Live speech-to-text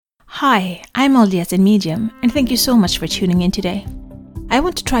Hi, I'm LDS in Medium, and thank you so much for tuning in today. I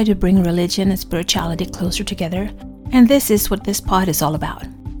want to try to bring religion and spirituality closer together, and this is what this pod is all about.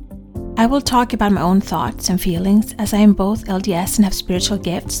 I will talk about my own thoughts and feelings as I am both LDS and have spiritual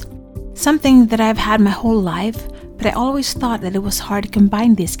gifts, something that I've had my whole life, but I always thought that it was hard to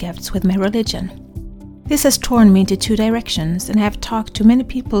combine these gifts with my religion. This has torn me into two directions, and I have talked to many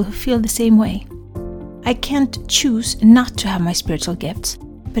people who feel the same way. I can't choose not to have my spiritual gifts,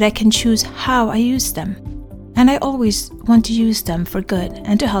 but I can choose how I use them. And I always want to use them for good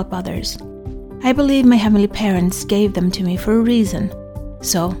and to help others. I believe my heavenly parents gave them to me for a reason.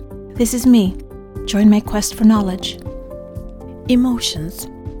 So, this is me. Join my quest for knowledge. Emotions.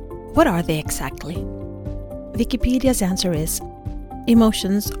 What are they exactly? Wikipedia's answer is,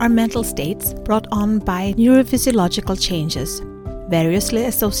 emotions are mental states brought on by neurophysiological changes, variously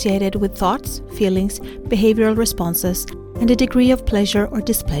associated with thoughts, feelings, behavioral responses, and a degree of pleasure or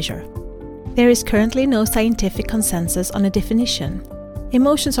displeasure. There is currently no scientific consensus on a definition.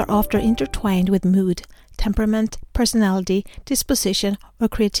 Emotions are often intertwined with mood, temperament, personality, disposition, or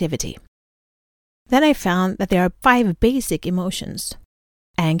creativity. Then I found that there are 5 basic emotions: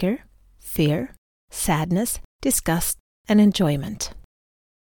 anger, fear, sadness, disgust, and enjoyment.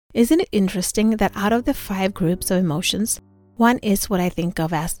 Isn't it interesting that out of the 5 groups of emotions, one is what I think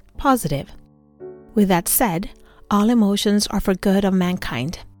of as positive? With that said, all emotions are for good of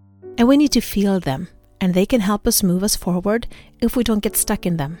mankind, and we need to feel them, and they can help us move us forward if we don't get stuck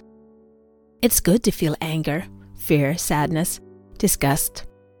in them. It's good to feel anger, fear, sadness, disgust.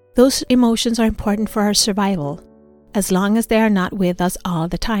 Those emotions are important for our survival, as long as they are not with us all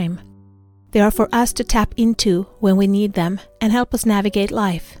the time. They are for us to tap into when we need them and help us navigate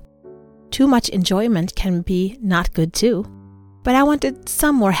life. Too much enjoyment can be not good too, but I wanted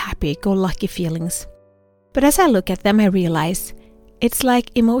some more happy-go-lucky feelings. But as I look at them, I realize it's like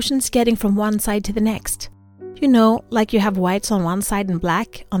emotions getting from one side to the next. You know, like you have whites on one side and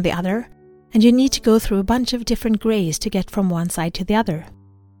black on the other, and you need to go through a bunch of different grays to get from one side to the other.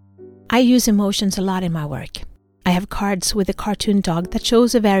 I use emotions a lot in my work. I have cards with a cartoon dog that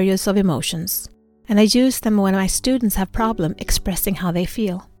shows the various of emotions, and I use them when my students have problem expressing how they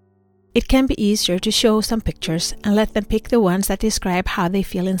feel. It can be easier to show some pictures and let them pick the ones that describe how they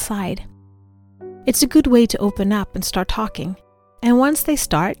feel inside. It's a good way to open up and start talking, and once they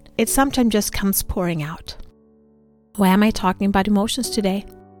start, it sometimes just comes pouring out. Why am I talking about emotions today?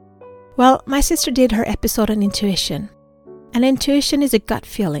 Well, my sister did her episode on intuition, and intuition is a gut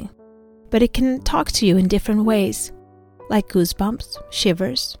feeling, but it can talk to you in different ways, like goosebumps,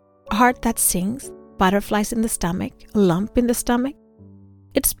 shivers, a heart that sings, butterflies in the stomach, a lump in the stomach.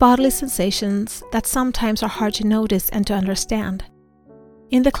 It's bodily sensations that sometimes are hard to notice and to understand.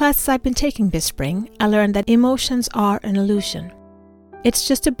 In the classes I've been taking this spring, I learned that emotions are an illusion. It's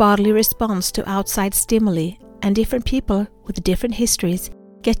just a bodily response to outside stimuli, and different people with different histories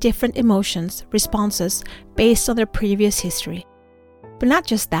get different emotions, responses based on their previous history. But not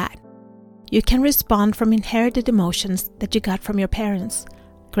just that. You can respond from inherited emotions that you got from your parents,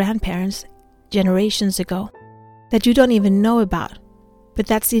 grandparents, generations ago, that you don't even know about, but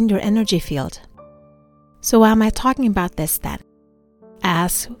that's in your energy field. So why am I talking about this then?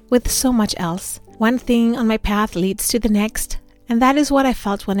 As with so much else, one thing on my path leads to the next, and that is what I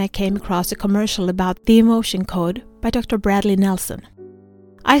felt when I came across a commercial about the Emotion Code by Dr. Bradley Nelson.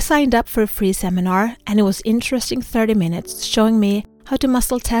 I signed up for a free seminar, and it was interesting 30 minutes showing me how to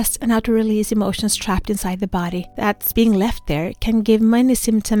muscle test and how to release emotions trapped inside the body that's being left there can give many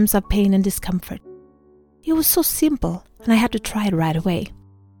symptoms of pain and discomfort. It was so simple, and I had to try it right away.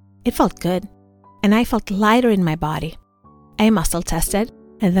 It felt good, and I felt lighter in my body. I muscle tested,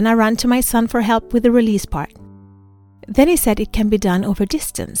 and then I ran to my son for help with the release part. Then he said it can be done over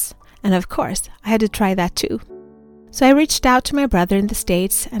distance, and of course, I had to try that too. So I reached out to my brother in the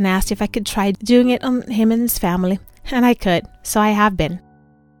States and asked if I could try doing it on him and his family, and I could, so I have been.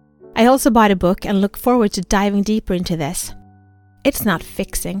 I also bought a book and look forward to diving deeper into this. It's not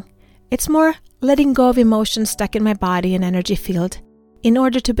fixing. It's more letting go of emotions stuck in my body and energy field in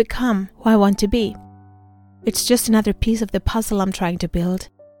order to become who I want to be. It's just another piece of the puzzle I'm trying to build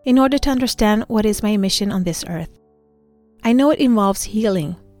in order to understand what is my mission on this earth. I know it involves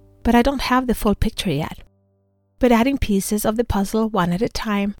healing, but I don't have the full picture yet. But adding pieces of the puzzle one at a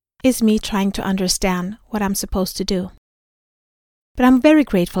time is me trying to understand what I'm supposed to do. But I'm very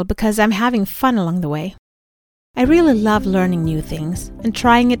grateful because I'm having fun along the way. I really love learning new things and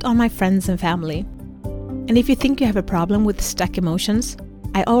trying it on my friends and family. And if you think you have a problem with stuck emotions,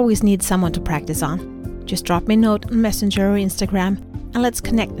 I always need someone to practice on. Just drop me a note on Messenger or Instagram and let's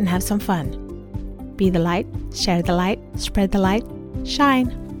connect and have some fun. Be the light, share the light, spread the light, shine.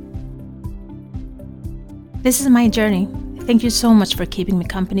 This is my journey. Thank you so much for keeping me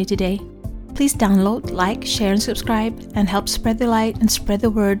company today. Please download, like, share, and subscribe, and help spread the light and spread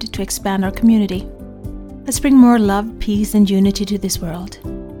the word to expand our community. Let's bring more love, peace, and unity to this world.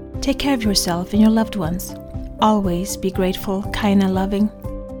 Take care of yourself and your loved ones. Always be grateful, kind, and loving.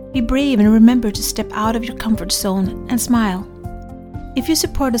 Be brave and remember to step out of your comfort zone and smile. If you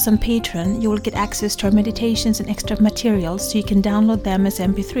support us on Patreon, you will get access to our meditations and extra materials so you can download them as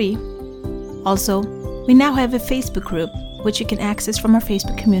MP3. Also, we now have a Facebook group, which you can access from our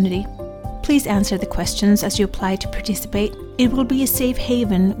Facebook community. Please answer the questions as you apply to participate. It will be a safe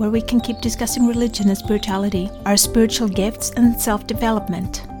haven where we can keep discussing religion and spirituality, our spiritual gifts, and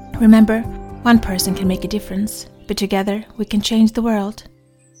self-development. Remember, one person can make a difference, but together we can change the world.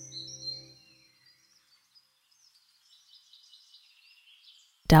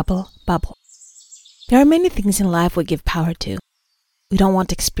 Double bubble. There are many things in life we give power to. We don't want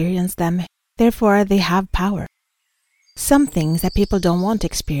to experience them, therefore they have power. Some things that people don't want to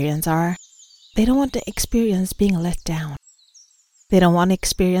experience are, they don't want to experience being let down. They don't want to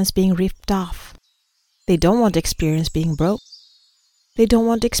experience being ripped off. They don't want to experience being broke. They don't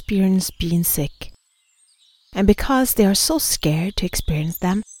want to experience being sick. And because they are so scared to experience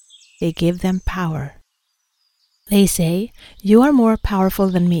them, they give them power. They say, "You are more powerful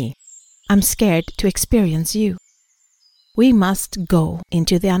than me. I'm scared to experience you." We must go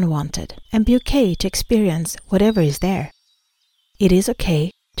into the unwanted and be okay to experience whatever is there. It is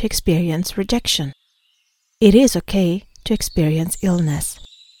okay to experience rejection. It is okay to experience illness.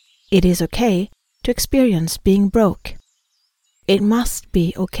 It is okay to experience being broke. It must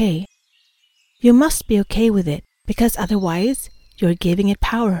be okay. You must be okay with it, because otherwise you're giving it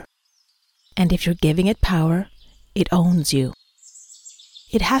power. And if you're giving it power, it owns you.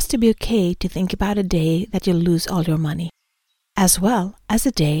 It has to be okay to think about a day that you'll lose all your money, as well as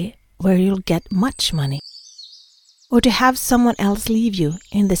a day where you'll get much money. Or to have someone else leave you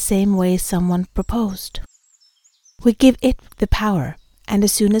in the same way someone proposed. We give it the power, and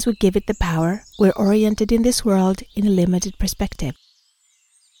as soon as we give it the power, we're oriented in this world in a limited perspective.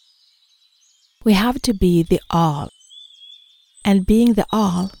 We have to be the all. And being the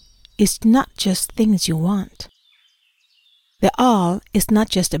all is not just things you want. The all is not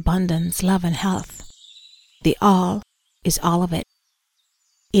just abundance, love, and health. The all is all of it.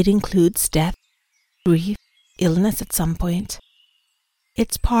 It includes death, grief, illness at some point.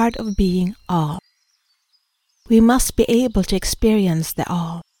 It's part of being all. We must be able to experience the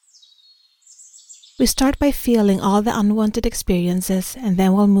all. We start by feeling all the unwanted experiences, and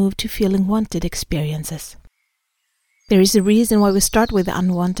then we'll move to feeling wanted experiences. There is a reason why we start with the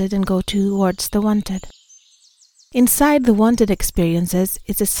unwanted and go towards the wanted. Inside the wanted experiences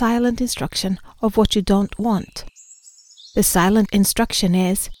is a silent instruction of what you don't want. The silent instruction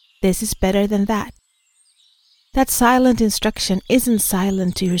is, this is better than that. That silent instruction isn't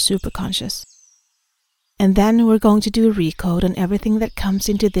silent to your superconscious. And then we're going to do a recode on everything that comes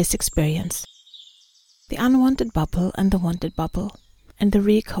into this experience. The unwanted bubble and the wanted bubble, and the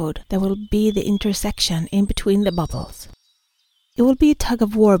recode that will be the intersection in between the bubbles. It will be a tug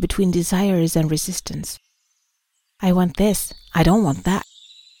of war between desires and resistance. I want this, I don't want that.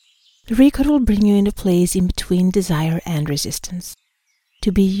 The recode will bring you into place in between desire and resistance.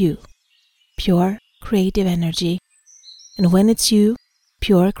 To be you, pure creative energy. And when it's you,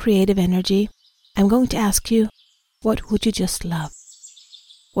 pure creative energy, I'm going to ask you, what would you just love?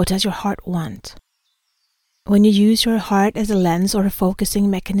 What does your heart want? When you use your heart as a lens or a focusing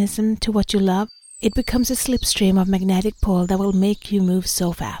mechanism to what you love, it becomes a slipstream of magnetic pull that will make you move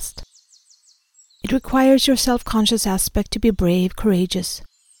so fast. It requires your self-conscious aspect to be brave, courageous,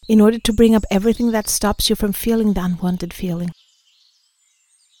 in order to bring up everything that stops you from feeling the unwanted feeling.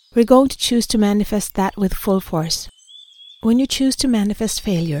 We're going to choose to manifest that with full force. When you choose to manifest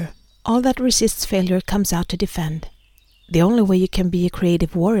failure, all that resists failure comes out to defend. The only way you can be a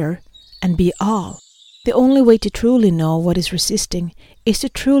creative warrior and be all, the only way to truly know what is resisting is to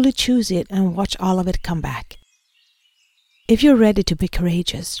truly choose it and watch all of it come back. If you're ready to be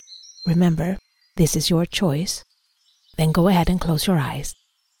courageous, remember, this is your choice, then go ahead and close your eyes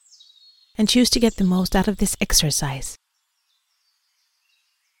and choose to get the most out of this exercise.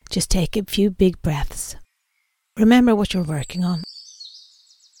 Just take a few big breaths. Remember what you're working on.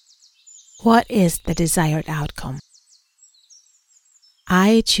 What is the desired outcome?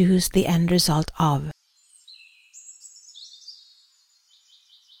 I choose the end result of.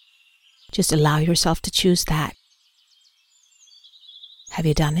 Just allow yourself to choose that. Have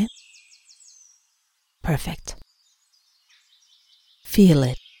you done it? Perfect. Feel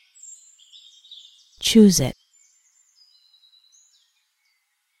it. Choose it.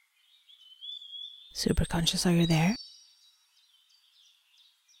 Superconscious, are you there?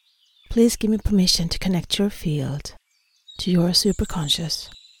 Please give me permission to connect your field to your superconscious.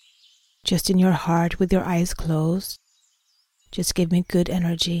 Just in your heart with your eyes closed. Just give me good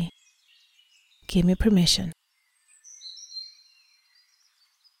energy. Give me permission.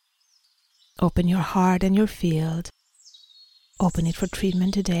 Open your heart and your field. Open it for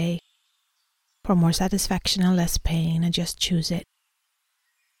treatment today, for more satisfaction and less pain, and just choose it.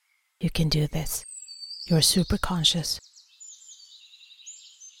 You can do this. You're super conscious.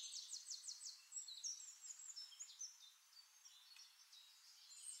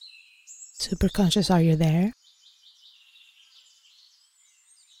 Super conscious, are you there?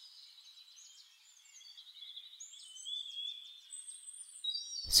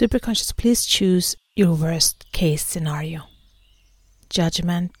 Super conscious, please choose your worst case scenario.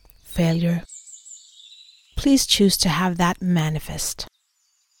 Judgment, failure. Please choose to have that manifest.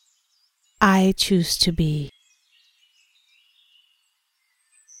 I choose to be.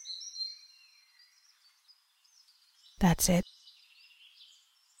 That's it.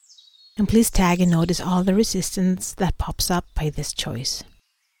 And please tag and notice all the resistance that pops up by this choice.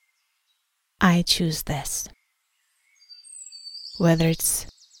 I choose this. Whether it's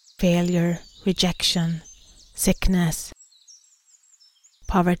failure, rejection, sickness,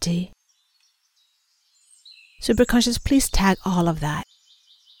 poverty. Superconscious, please tag all of that.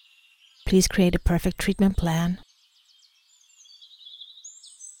 Please create a perfect treatment plan.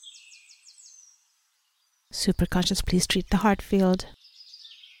 Superconscious, please treat the heart field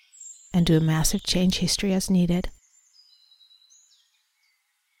and do a massive change history as needed.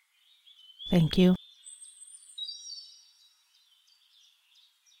 Thank you.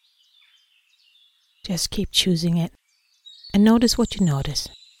 Just keep choosing it and notice what you notice.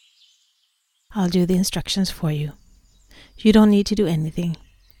 I'll do the instructions for you. You don't need to do anything.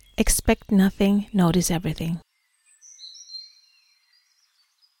 Expect nothing, notice everything.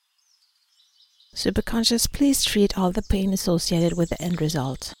 Superconscious, please treat all the pain associated with the end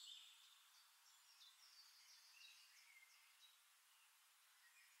result.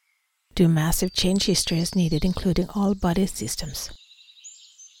 Do massive change history as needed, including all body systems.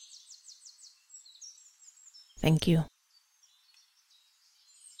 Thank you.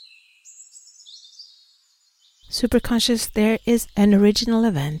 Superconscious, there is an original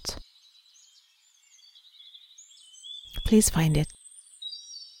event. Please find it.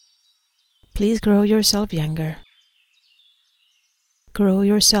 Please grow yourself younger. Grow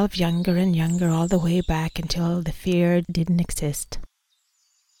yourself younger and younger all the way back until the fear didn't exist.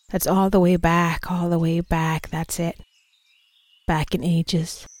 That's all the way back, that's it. Back in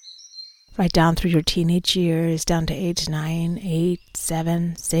ages. Right down through your teenage years, down to age 9, 8,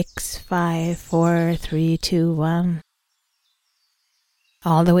 7, 6, 5, 4, 3, 2, 1.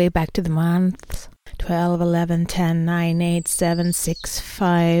 All the way back to the months. 12, 11, 10, 9, 8, 7, 6,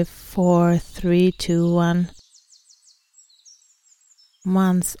 5, 4, 3, 2, 1.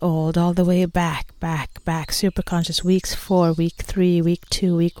 Months old, all the way back. Superconscious, weeks 4, week 3, week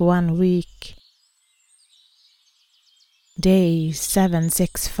 2, week 1, week. Days 7,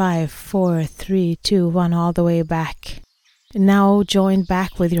 6, 5, 4, 3, 2, 1, all the way back. Now join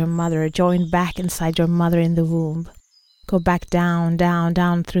back with your mother. Join back inside your mother in the womb. Go back down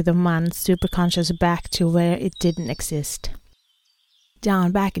through the months. Superconscious back to where it didn't exist.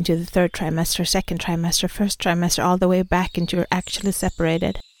 Down back into the 3rd trimester, 2nd trimester, 1st trimester, all the way back into you're actually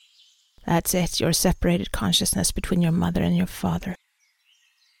separated. That's it. Your separated consciousness between your mother and your father.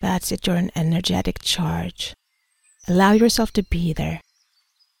 That's it. You're an energetic charge. Allow yourself to be there.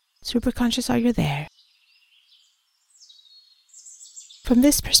 Superconscious, are you there? From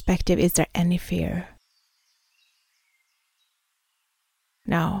this perspective, is there any fear?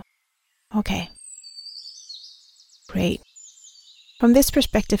 No. Okay. Great. From this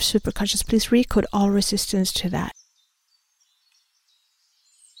perspective, superconscious, please recode all resistance to that.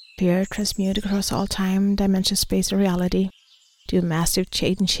 Fear transmute across all time, dimension, space, and reality. Do a massive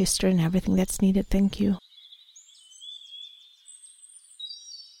change history and everything that's needed. Thank you.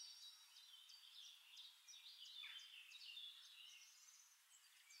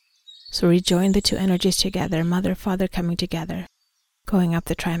 So rejoin the two energies together, mother, father coming together. Going up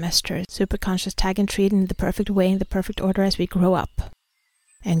the trimester, superconscious tag and treat in the perfect way, in the perfect order as we grow up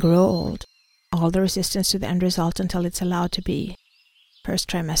and grow old. All the resistance to the end result until it's allowed to be. 1st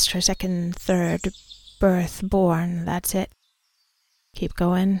trimester, 2nd, 3rd, birth, born, that's it. Keep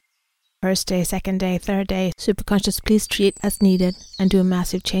going. 1st day, 2nd day, 3rd day. Superconscious, please treat as needed and do a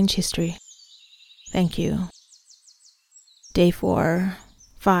massive change history. Thank you. Day 4,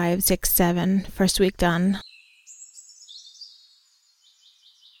 5, 6, 7, 1st week done.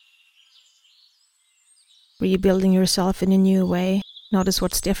 rebuilding yourself in a new way. Notice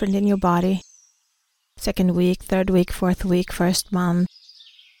what's different in your body. 2nd week, 3rd week, 4th week, 1st month,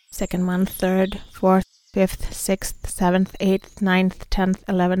 2nd month, 3rd, 4th, 5th, 6th, 7th, 8th, 9th, 10th,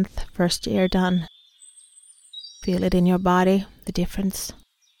 11th, 1st year done. Feel it in your body, the difference.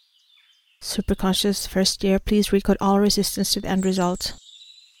 Superconscious, 1st year, please recode all resistance to the end result.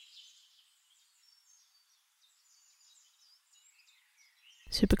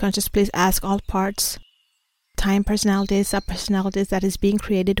 Superconscious, please ask all parts, time personalities, sub-personalities that is being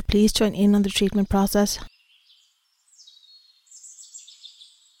created to please join in on the treatment process.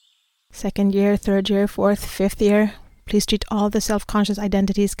 2nd year, 3rd year, 4th, 5th year, please treat all the self-conscious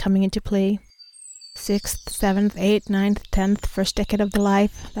identities coming into play. 6th, 7th, 8th, 9th, 10th, 1st decade of the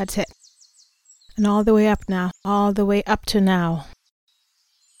life, that's it. And all the way up now, all the way up to now.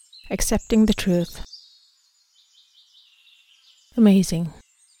 Accepting the truth. Amazing.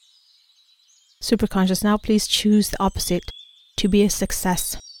 Superconscious, now please choose the opposite, to be a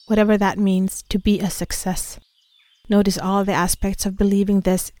success, whatever that means, to be a success. Notice all the aspects of believing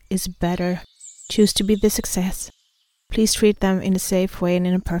this is better. Choose to be the success. Please treat them in a safe way and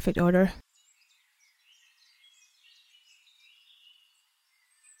in a perfect order.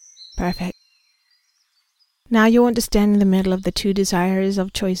 Perfect. Now you want to stand in the middle of the two desires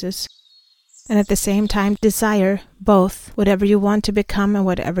of choices, and at the same time desire both. Whatever you want to become and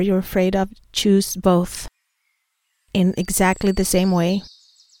whatever you're afraid of, choose both in exactly the same way.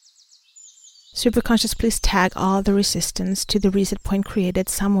 Superconscious, please tag all the resistance to the reset point created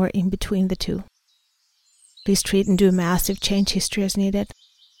somewhere in between the two. Please treat and do a massive change history as needed.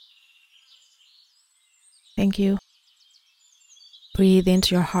 Thank you. Breathe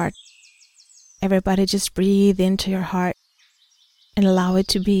into your heart. Everybody just breathe into your heart and allow it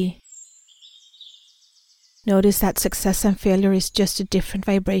to be. Notice that success and failure is just a different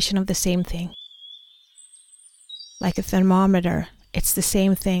vibration of the same thing. Like a thermometer, it's the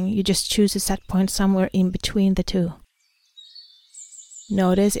same thing. You just choose a set point somewhere in between the two.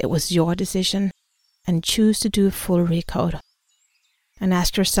 Notice it was your decision and choose to do a full recode. And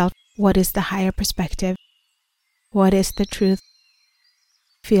ask yourself, what is the higher perspective? What is the truth?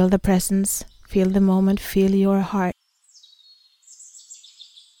 Feel the presence, feel the moment, feel your heart.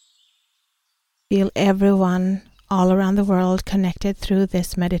 Feel everyone all around the world connected through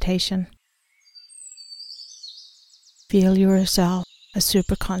this meditation. Feel yourself as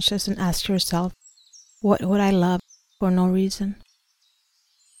superconscious and ask yourself, what would I love for no reason?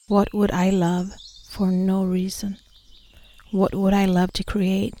 What would I love for no reason? What would I love to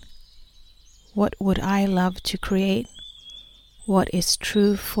create? What would I love to create? What is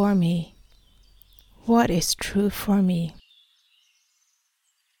true for me? What is true for me?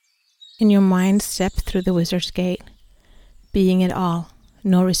 In your mind, step through the wizard's gate, being it all,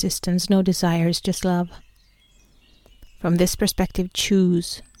 no resistance, no desires, just love. From this perspective,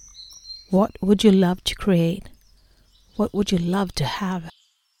 choose. What would you love to create? What would you love to have?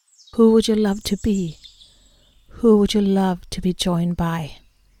 Who would you love to be? Who would you love to be joined by?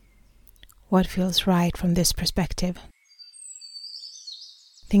 What feels right from this perspective?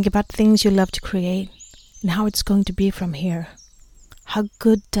 Think about things you love to create and how it's going to be from here. How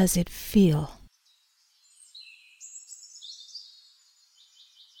good does it feel?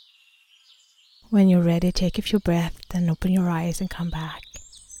 When you're ready, take a few breaths and open your eyes and come back.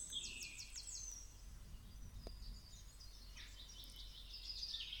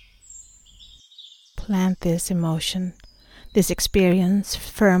 Plant this emotion, this experience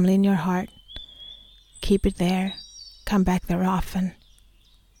firmly in your heart. Keep it there. Come back there often.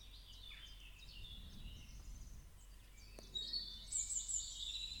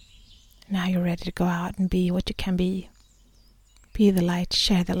 Now you're ready to go out and be what you can be. Be the light,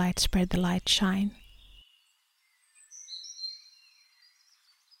 share the light, spread the light, shine.